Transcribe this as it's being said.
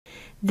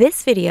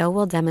This video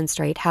will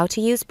demonstrate how to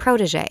use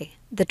Protege,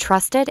 the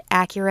trusted,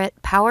 accurate,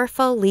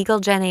 powerful legal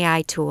Gen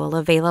AI tool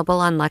available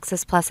on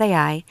Lexis+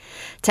 AI,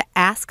 to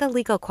ask a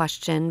legal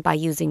question by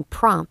using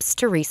prompts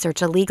to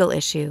research a legal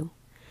issue.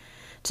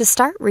 To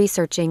start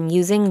researching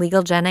using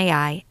legal Gen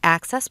AI,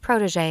 access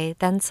Protege,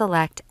 then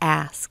select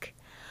Ask.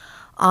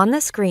 On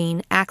the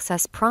screen,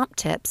 access prompt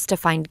tips to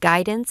find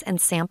guidance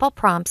and sample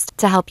prompts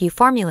to help you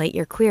formulate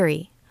your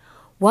query.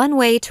 One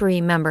way to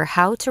remember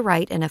how to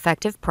write an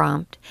effective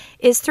prompt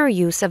is through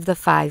use of the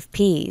 5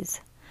 Ps.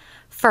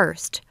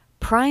 First,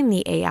 prime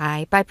the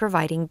AI by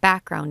providing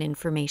background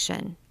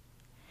information.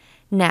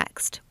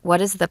 Next,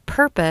 what is the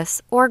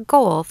purpose or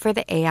goal for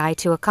the AI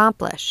to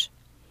accomplish?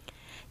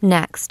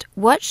 Next,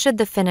 what should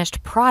the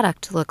finished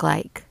product look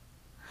like?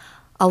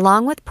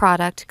 Along with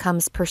product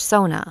comes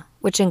persona,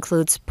 which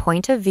includes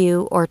point of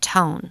view or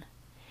tone.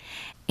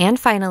 And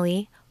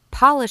finally,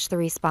 polish the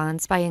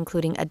response by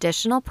including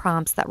additional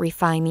prompts that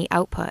refine the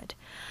output.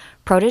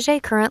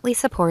 Protege currently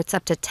supports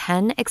up to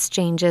 10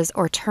 exchanges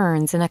or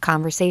turns in a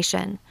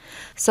conversation.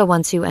 So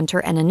once you enter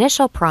an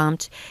initial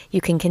prompt, you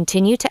can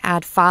continue to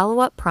add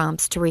follow-up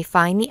prompts to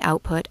refine the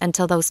output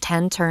until those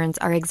 10 turns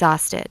are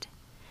exhausted.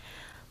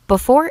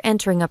 Before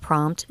entering a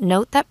prompt,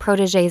 note that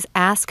Protege's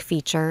Ask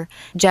feature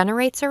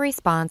generates a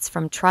response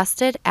from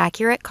trusted,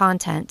 accurate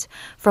content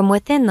from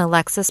within the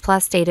Lexis+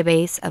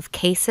 database of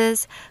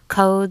cases,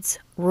 codes,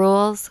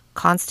 rules,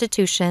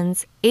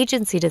 constitutions,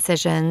 agency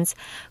decisions,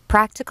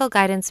 practical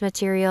guidance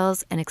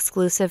materials, and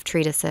exclusive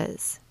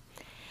treatises.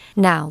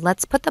 Now,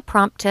 let's put the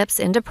prompt tips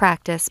into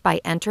practice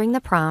by entering the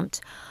prompt,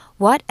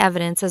 what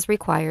evidence is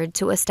required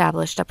to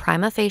establish a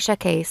prima facie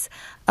case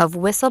of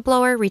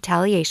whistleblower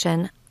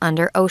retaliation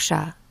under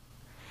OSHA?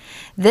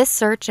 This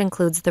search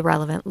includes the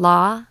relevant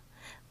law,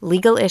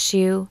 legal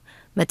issue,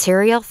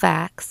 material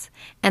facts,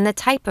 and the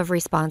type of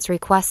response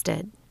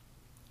requested.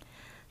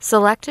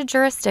 Select a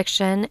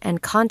jurisdiction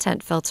and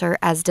content filter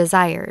as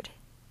desired.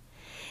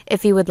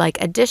 If you would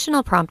like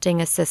additional prompting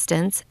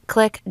assistance,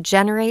 click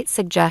Generate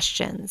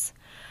Suggestions.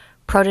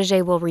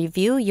 Protege will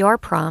review your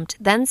prompt,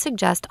 then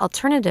suggest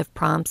alternative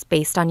prompts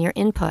based on your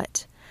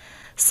input.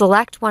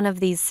 Select one of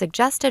these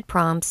suggested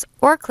prompts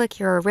or click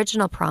your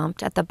original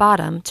prompt at the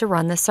bottom to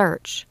run the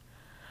search.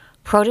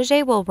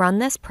 Protege will run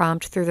this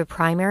prompt through the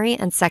primary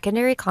and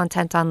secondary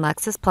content on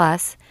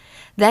Lexis+,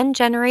 then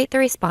generate the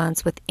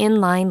response with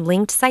inline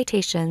linked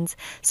citations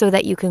so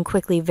that you can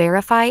quickly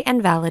verify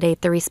and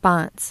validate the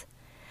response.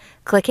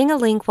 Clicking a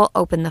link will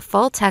open the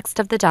full text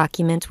of the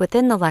document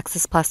within the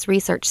Lexis+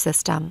 research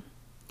system.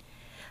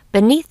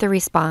 Beneath the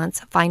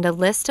response, find a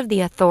list of the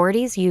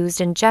authorities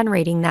used in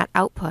generating that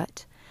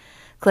output.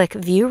 Click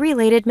View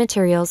Related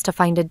Materials to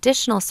find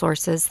additional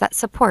sources that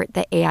support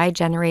the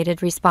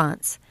AI-generated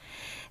response.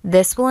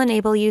 This will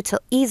enable you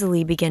to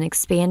easily begin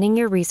expanding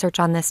your research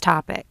on this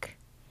topic.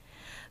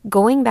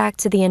 Going back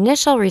to the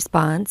initial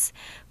response,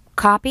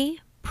 copy,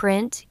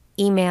 print,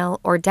 email,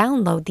 or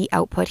download the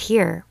output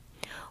here,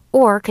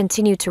 or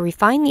continue to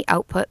refine the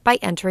output by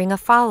entering a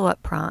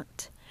follow-up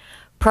prompt.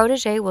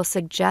 Protege will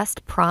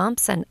suggest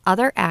prompts and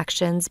other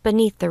actions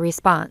beneath the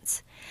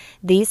response.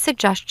 These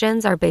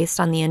suggestions are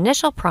based on the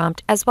initial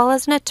prompt as well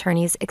as an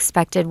attorney's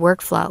expected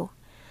workflow.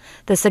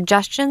 The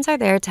suggestions are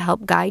there to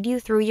help guide you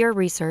through your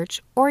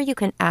research, or you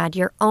can add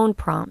your own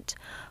prompt.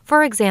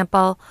 For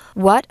example,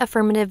 what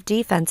affirmative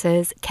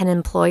defenses can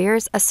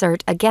employers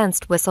assert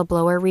against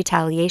whistleblower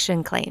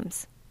retaliation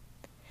claims?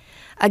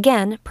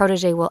 Again,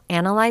 Protege will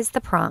analyze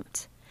the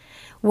prompt.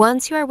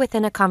 Once you are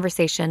within a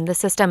conversation, the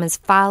system is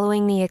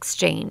following the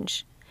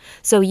exchange.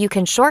 So you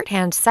can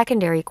shorthand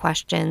secondary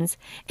questions,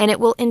 and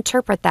it will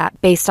interpret that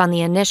based on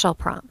the initial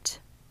prompt.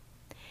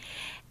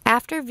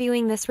 After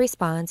viewing this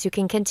response, you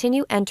can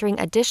continue entering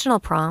additional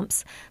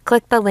prompts,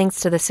 click the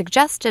links to the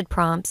suggested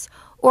prompts,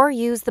 or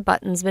use the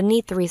buttons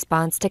beneath the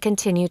response to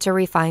continue to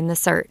refine the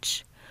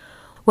search.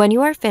 When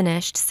you are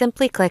finished,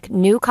 simply click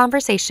New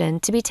Conversation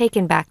to be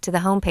taken back to the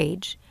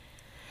homepage.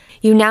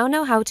 You now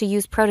know how to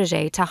use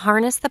Protege to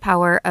harness the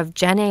power of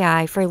Gen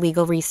AI for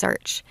legal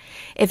research.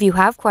 If you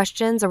have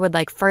questions or would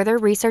like further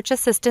research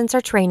assistance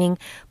or training,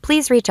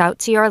 please reach out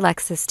to your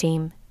Lexis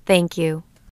team. Thank you.